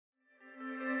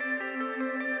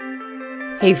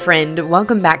Hey friend,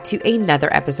 welcome back to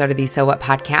another episode of the So What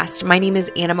podcast. My name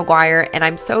is Anna McGuire, and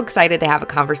I'm so excited to have a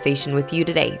conversation with you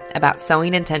today about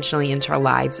sowing intentionally into our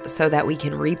lives so that we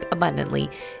can reap abundantly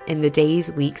in the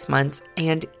days, weeks, months,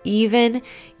 and even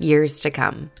years to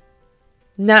come.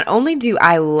 Not only do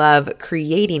I love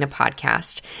creating a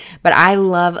podcast, but I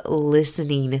love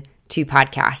listening to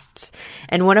podcasts.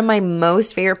 And one of my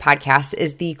most favorite podcasts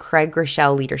is the Craig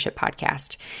Groeschel Leadership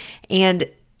Podcast. And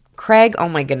Craig, oh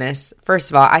my goodness.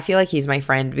 First of all, I feel like he's my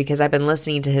friend because I've been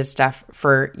listening to his stuff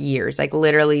for years. Like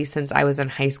literally since I was in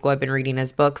high school, I've been reading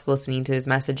his books, listening to his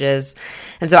messages.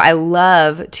 And so I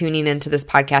love tuning into this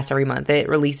podcast every month. It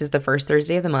releases the first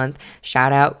Thursday of the month.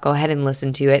 Shout out, go ahead and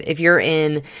listen to it. If you're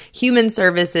in human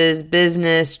services,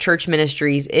 business, church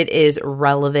ministries, it is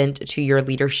relevant to your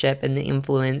leadership and the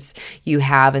influence you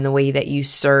have in the way that you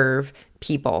serve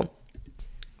people.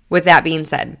 With that being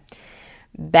said,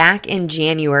 back in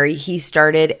January, he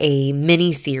started a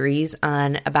mini series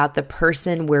on about the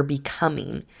person we're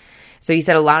becoming. So he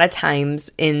said a lot of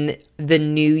times in the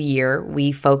new year,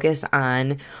 we focus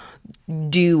on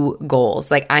do goals.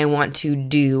 Like I want to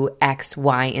do X,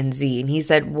 Y, and Z. And he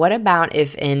said, what about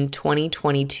if in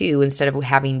 2022, instead of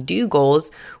having do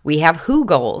goals, we have who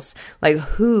goals? Like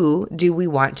who do we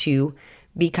want to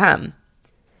become?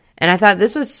 And I thought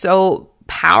this was so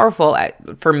powerful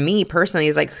for me personally.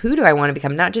 Is like, who do I want to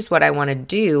become? Not just what I want to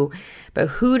do, but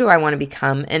who do I want to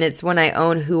become? And it's when I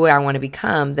own who I want to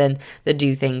become, then the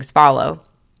do things follow.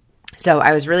 So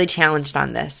I was really challenged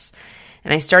on this.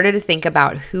 And I started to think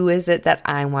about who is it that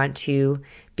I want to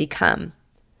become?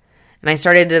 And I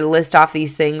started to list off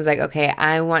these things like, okay,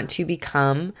 I want to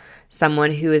become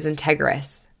someone who is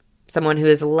integrous, someone who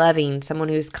is loving, someone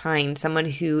who is kind, someone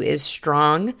who is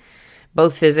strong,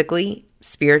 both physically,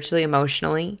 spiritually,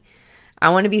 emotionally. I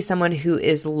want to be someone who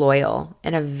is loyal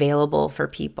and available for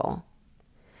people.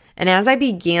 And as I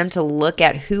began to look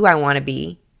at who I want to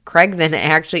be, Craig then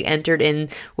actually entered in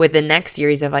with the next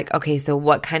series of like, okay, so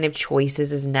what kind of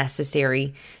choices is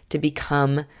necessary to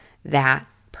become that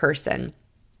person?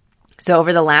 So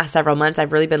over the last several months,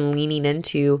 I've really been leaning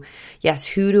into, yes,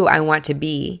 who do I want to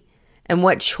be? And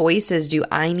what choices do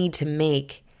I need to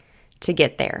make to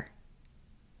get there?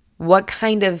 What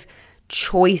kind of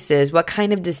choices, what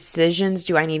kind of decisions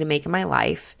do I need to make in my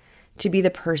life to be the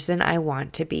person I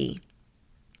want to be?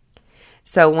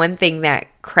 So one thing that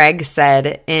Craig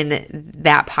said in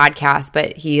that podcast,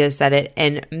 but he has said it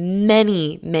in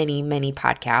many, many, many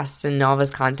podcasts and all of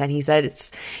his content, he said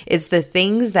it's the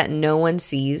things that no one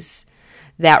sees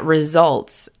that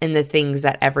results in the things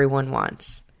that everyone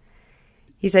wants.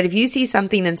 He said, if you see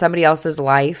something in somebody else's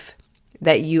life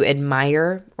that you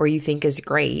admire or you think is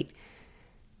great,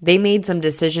 they made some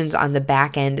decisions on the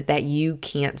back end that you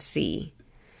can't see.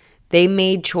 They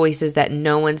made choices that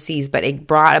no one sees, but it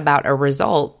brought about a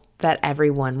result that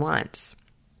everyone wants.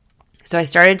 So I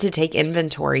started to take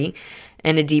inventory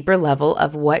in a deeper level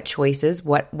of what choices,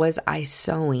 what was I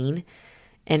sowing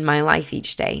in my life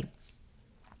each day.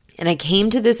 And I came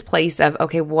to this place of,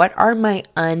 okay, what are my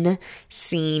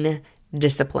unseen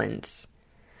disciplines?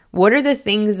 What are the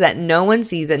things that no one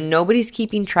sees, that nobody's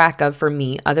keeping track of for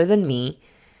me other than me,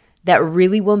 that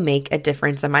really will make a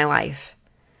difference in my life?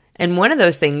 And one of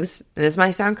those things, and this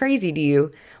might sound crazy to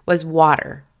you, was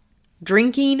water.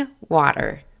 Drinking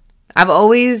water. I've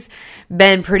always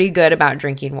been pretty good about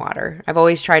drinking water. I've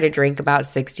always tried to drink about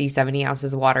 60, 70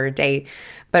 ounces of water a day.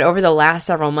 But over the last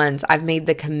several months, I've made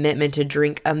the commitment to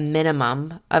drink a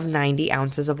minimum of 90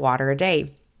 ounces of water a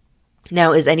day.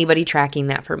 Now, is anybody tracking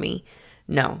that for me?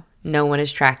 No. No one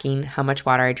is tracking how much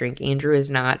water I drink. Andrew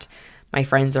is not. My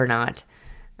friends are not.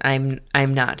 I'm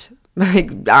not.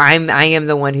 I am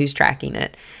the one who's tracking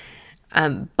it.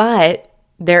 But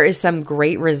there is some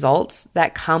great results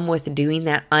that come with doing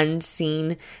that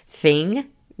unseen thing,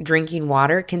 drinking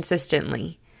water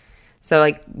consistently. So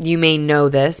like you may know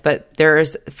this, but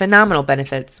there's phenomenal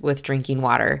benefits with drinking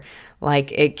water.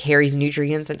 Like it carries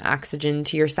nutrients and oxygen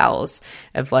to your cells.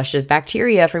 It flushes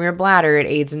bacteria from your bladder. It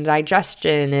aids in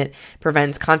digestion. It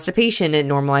prevents constipation. It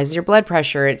normalizes your blood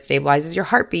pressure. It stabilizes your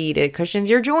heartbeat. It cushions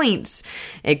your joints.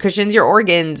 It cushions your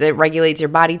organs. It regulates your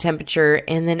body temperature.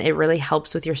 And then it really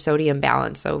helps with your sodium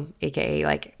balance. So AKA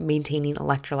like maintaining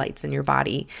electrolytes in your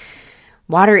body.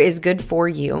 Water is good for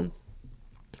you,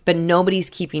 but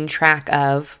nobody's keeping track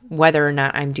of whether or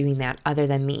not I'm doing that other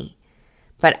than me.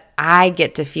 But I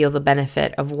get to feel the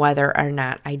benefit of whether or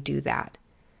not I do that.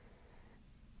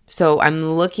 So I'm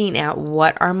looking at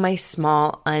what are my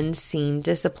small unseen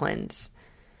disciplines,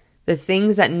 the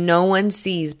things that no one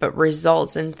sees but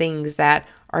results in things that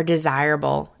are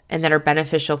desirable and that are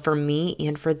beneficial for me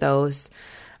and for those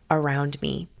around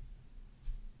me.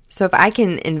 So if I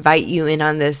can invite you in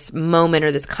on this moment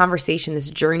or this conversation, this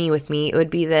journey with me, it would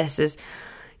be this: is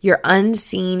your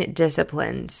unseen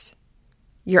disciplines,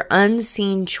 your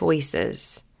unseen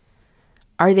choices.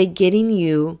 Are they getting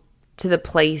you to the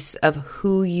place of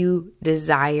who you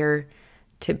desire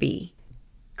to be?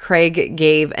 Craig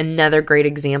gave another great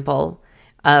example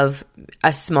of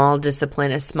a small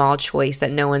discipline, a small choice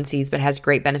that no one sees but has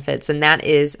great benefits, and that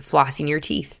is flossing your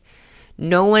teeth.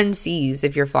 No one sees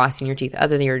if you're flossing your teeth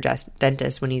other than your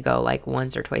dentist when you go like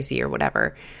once or twice a year,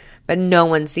 whatever. But no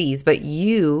one sees, but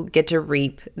you get to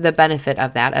reap the benefit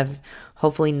of that, of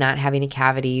hopefully not having a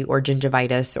cavity or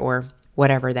gingivitis or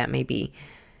whatever that may be.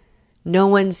 No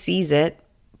one sees it,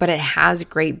 but it has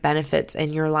great benefits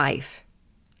in your life.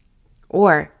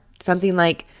 Or something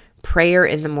like prayer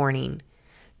in the morning.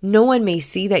 No one may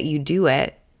see that you do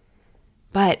it,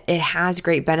 but it has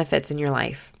great benefits in your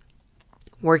life.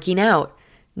 Working out.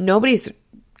 Nobody's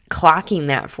clocking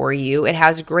that for you. It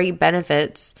has great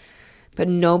benefits, but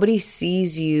nobody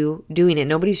sees you doing it.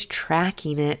 Nobody's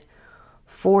tracking it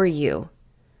for you.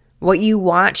 What you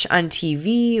watch on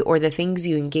TV or the things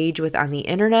you engage with on the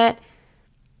internet,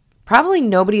 probably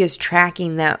nobody is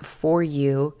tracking that for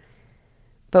you,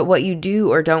 but what you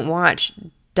do or don't watch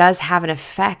does have an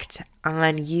effect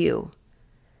on you.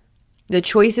 The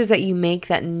choices that you make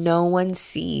that no one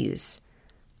sees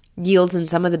yields in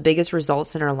some of the biggest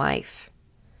results in our life.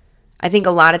 I think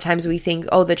a lot of times we think,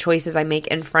 oh, the choices I make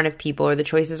in front of people, or the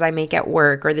choices I make at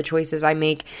work, or the choices I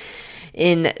make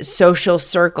in social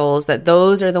circles, that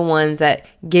those are the ones that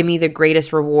give me the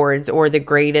greatest rewards or the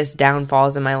greatest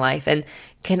downfalls in my life. And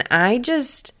can I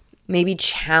just maybe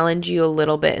challenge you a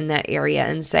little bit in that area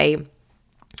and say,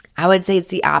 I would say it's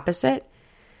the opposite.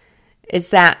 It's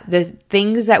that the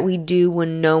things that we do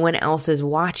when no one else is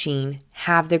watching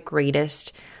have the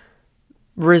greatest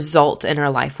result in our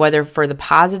life, whether for the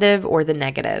positive or the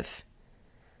negative.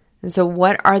 And so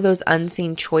what are those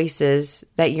unseen choices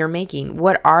that you're making?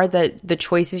 What are the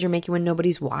choices you're making when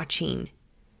nobody's watching?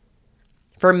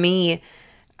 For me,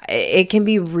 it can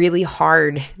be really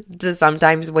hard to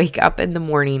sometimes wake up in the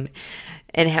morning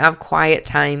and have quiet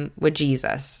time with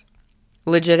Jesus.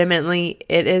 Legitimately,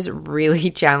 it is really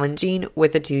challenging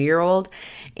with a 2-year-old.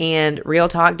 And real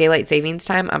talk, daylight savings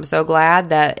time, I'm so glad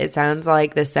that it sounds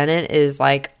like the Senate is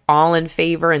like all in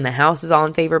favor and the House is all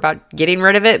in favor about getting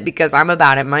rid of it, because I'm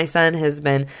about it. My son has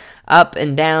been up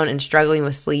and down and struggling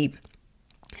with sleep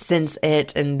since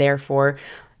it, and therefore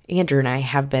Andrew and I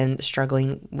have been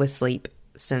struggling with sleep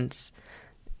since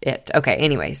it. Okay,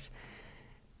 anyways.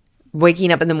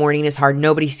 Waking up in the morning is hard.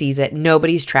 Nobody sees it.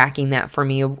 Nobody's tracking that for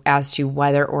me as to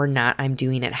whether or not I'm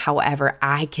doing it. However,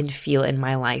 I can feel in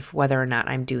my life whether or not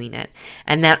I'm doing it.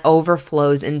 And that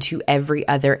overflows into every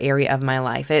other area of my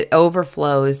life. It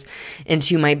overflows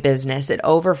into my business. It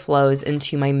overflows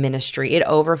into my ministry. It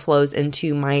overflows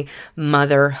into my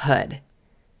motherhood.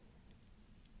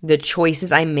 The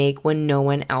choices I make when no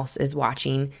one else is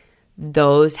watching,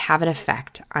 those have an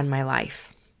effect on my life.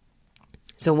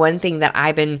 So one thing that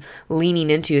I've been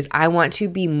leaning into is I want to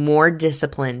be more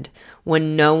disciplined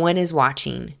when no one is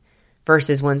watching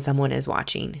versus when someone is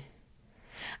watching.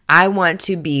 I want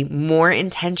to be more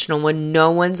intentional when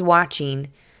no one's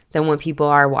watching than when people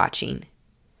are watching.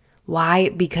 Why?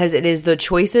 Because it is the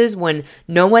choices when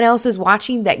no one else is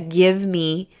watching that give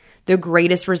me the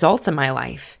greatest results in my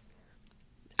life.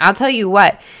 I'll tell you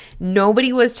what,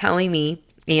 nobody was telling me,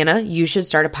 Anna, you should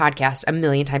start a podcast a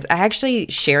million times. I actually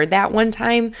shared that one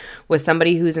time with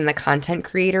somebody who's in the content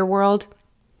creator world.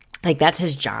 Like, that's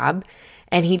his job.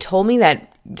 And he told me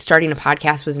that starting a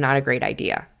podcast was not a great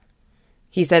idea.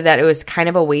 He said that it was kind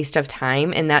of a waste of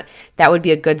time and that would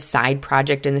be a good side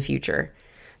project in the future.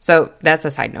 So that's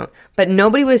a side note. But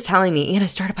nobody was telling me, Anna,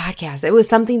 start a podcast. It was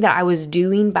something that I was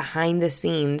doing behind the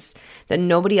scenes that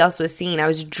nobody else was seeing. I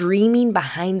was dreaming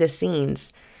behind the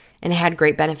scenes, and it had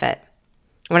great benefit.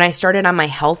 When I started on my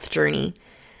health journey,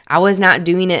 I was not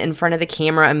doing it in front of the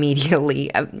camera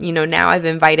immediately. Now I've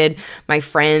invited my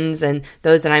friends and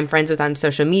those that I'm friends with on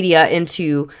social media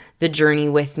into the journey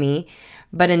with me.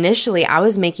 But initially, I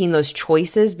was making those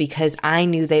choices because I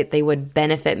knew that they would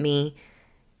benefit me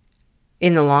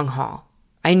in the long haul.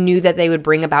 I knew that they would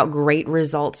bring about great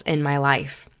results in my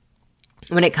life.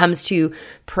 When it comes to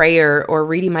prayer or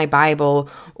reading my Bible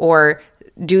or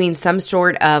doing some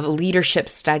sort of leadership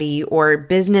study or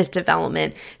business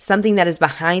development, something that is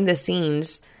behind the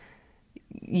scenes,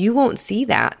 you won't see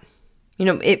that.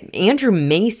 Andrew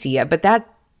may see it, but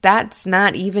that's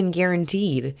not even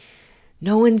guaranteed.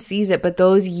 No one sees it, but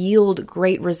those yield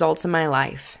great results in my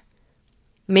life.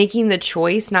 Making the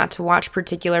choice not to watch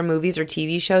particular movies or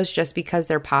TV shows just because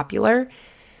they're popular,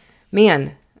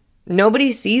 man,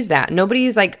 Nobody sees that.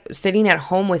 Nobody's like sitting at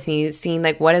home with me seeing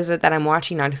like, what is it that I'm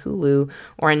watching on Hulu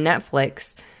or on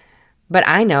Netflix? But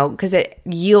I know because it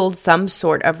yields some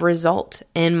sort of result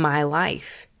in my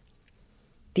life.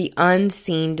 The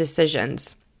unseen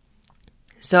decisions.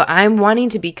 So I'm wanting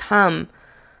to become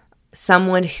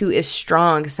someone who is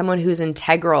strong, someone who's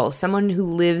integral, someone who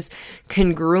lives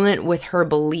congruent with her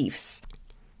beliefs.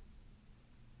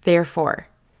 Therefore,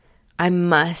 I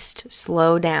must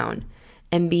slow down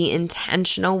and be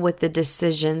intentional with the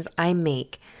decisions I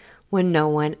make when no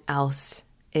one else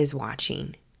is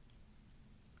watching.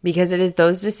 Because it is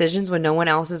those decisions when no one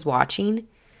else is watching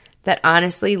that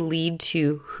honestly lead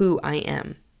to who I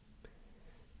am.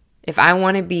 If I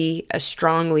want to be a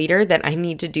strong leader, then I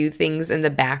need to do things in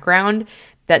the background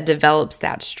that develops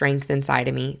that strength inside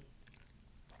of me.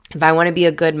 If I want to be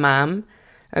a good mom,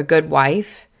 a good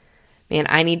wife, man,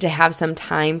 I need to have some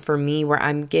time for me where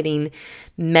I'm getting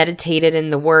meditated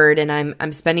in the Word and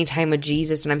I'm spending time with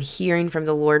Jesus and I'm hearing from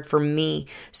the Lord for me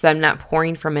so that I'm not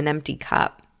pouring from an empty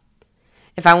cup.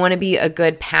 If I want to be a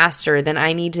good pastor, then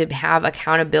I need to have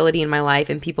accountability in my life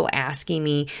and people asking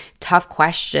me tough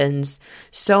questions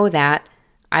so that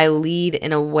I lead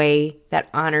in a way that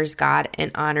honors God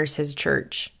and honors His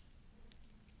church.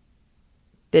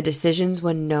 The decisions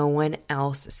when no one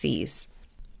else sees.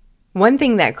 One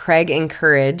thing that Craig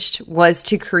encouraged was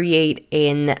to create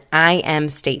an I am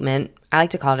statement. I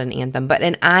like to call it an anthem, but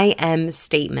an I am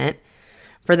statement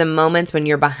for the moments when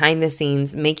you're behind the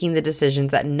scenes making the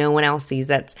decisions that no one else sees,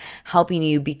 that's helping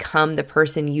you become the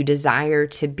person you desire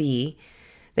to be,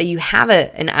 that you have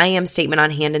an I am statement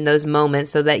on hand in those moments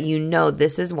so that you know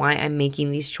this is why I'm making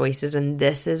these choices and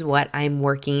this is what I'm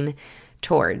working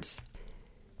towards.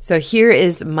 So here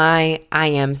is my I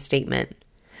am statement.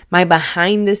 My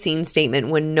behind the scenes statement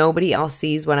when nobody else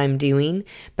sees what I'm doing,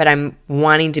 but I'm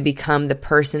wanting to become the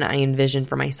person I envision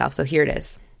for myself. So here it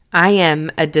is. I am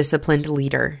a disciplined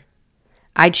leader.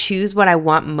 I choose what I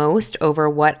want most over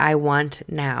what I want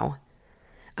now.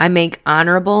 I make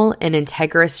honorable and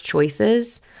integrous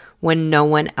choices when no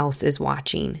one else is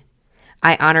watching.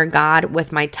 I honor God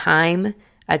with my time,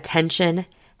 attention,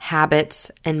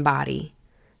 habits, and body.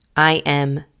 I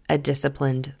am a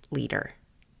disciplined leader.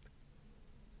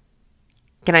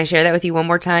 Can I share that with you one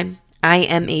more time? I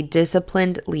am a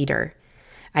disciplined leader.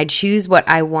 I choose what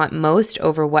I want most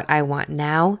over what I want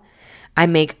now. I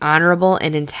make honorable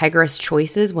and integrous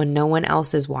choices when no one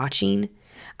else is watching.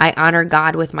 I honor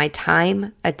God with my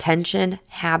time, attention,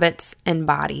 habits, and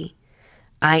body.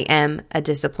 I am a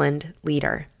disciplined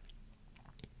leader.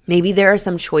 Maybe there are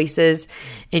some choices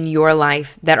in your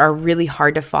life that are really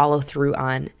hard to follow through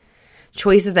on.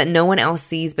 Choices that no one else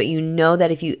sees, but you know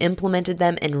that if you implemented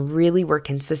them and really were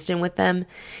consistent with them,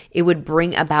 it would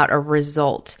bring about a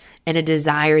result and a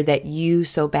desire that you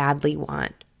so badly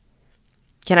want.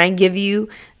 Can I give you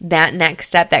that next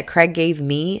step that Craig gave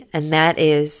me? And that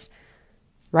is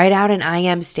write out an I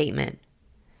am statement.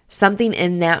 Something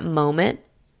in that moment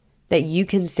that you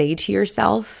can say to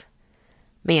yourself,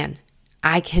 man,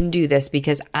 I can do this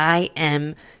because I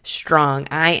am strong.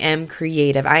 I am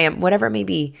creative. I am whatever it may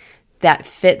be that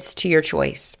fits to your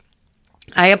choice.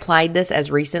 I applied this as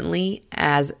recently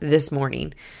as this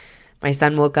morning. My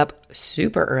son woke up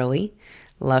super early.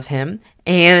 Love him.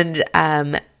 And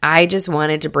I just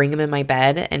wanted to bring him in my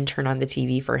bed and turn on the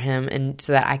TV for him and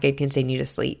so that I could continue to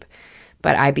sleep.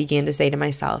 But I began to say to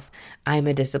myself, I'm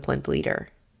a disciplined leader.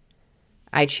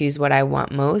 I choose what I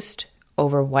want most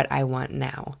over what I want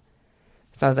now.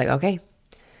 So I was like, okay,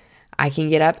 I can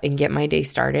get up and get my day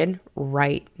started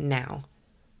right now.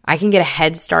 I can get a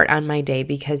head start on my day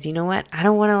because you know what? I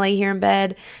don't want to lay here in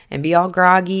bed and be all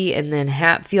groggy and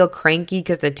then feel cranky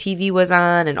because the TV was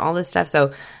on and all this stuff.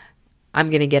 So I'm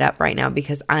going to get up right now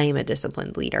because I am a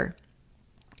disciplined leader.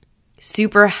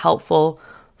 Super helpful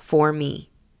for me.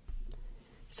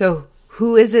 So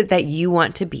who is it that you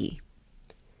want to be?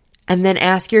 And then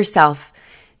ask yourself,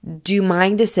 do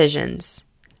my decisions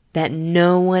that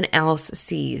no one else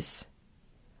sees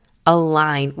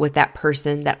align with that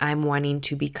person that I'm wanting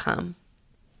to become?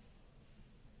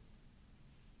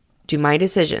 Do my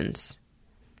decisions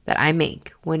that I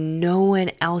make when no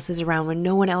one else is around, when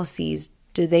no one else sees,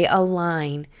 do they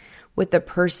align with the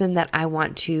person that I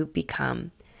want to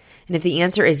become? And if the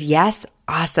answer is yes,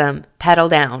 awesome, pedal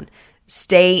down,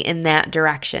 stay in that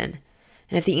direction.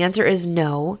 And if the answer is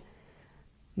no,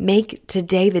 make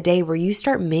today the day where you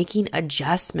start making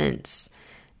adjustments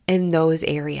in those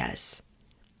areas.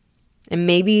 And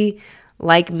maybe,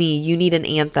 like me, you need an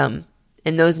anthem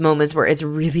in those moments where it's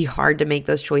really hard to make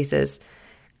those choices.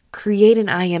 Create an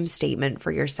I am statement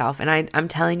for yourself. And I'm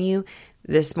telling you,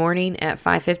 this morning at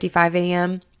 5:55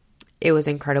 a.m., it was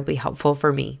incredibly helpful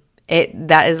for me.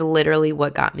 That is literally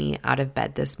what got me out of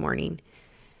bed this morning.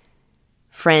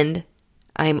 Friend,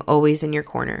 I'm always in your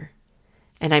corner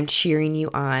and I'm cheering you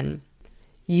on.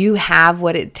 You have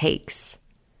what it takes.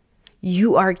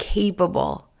 You are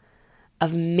capable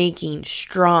of making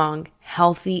strong,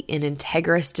 healthy, and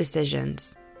integrous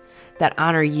decisions that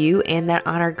honor you and that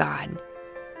honor God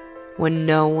when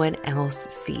no one else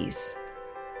sees.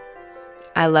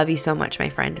 I love you so much, my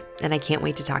friend, and I can't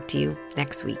wait to talk to you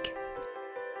next week.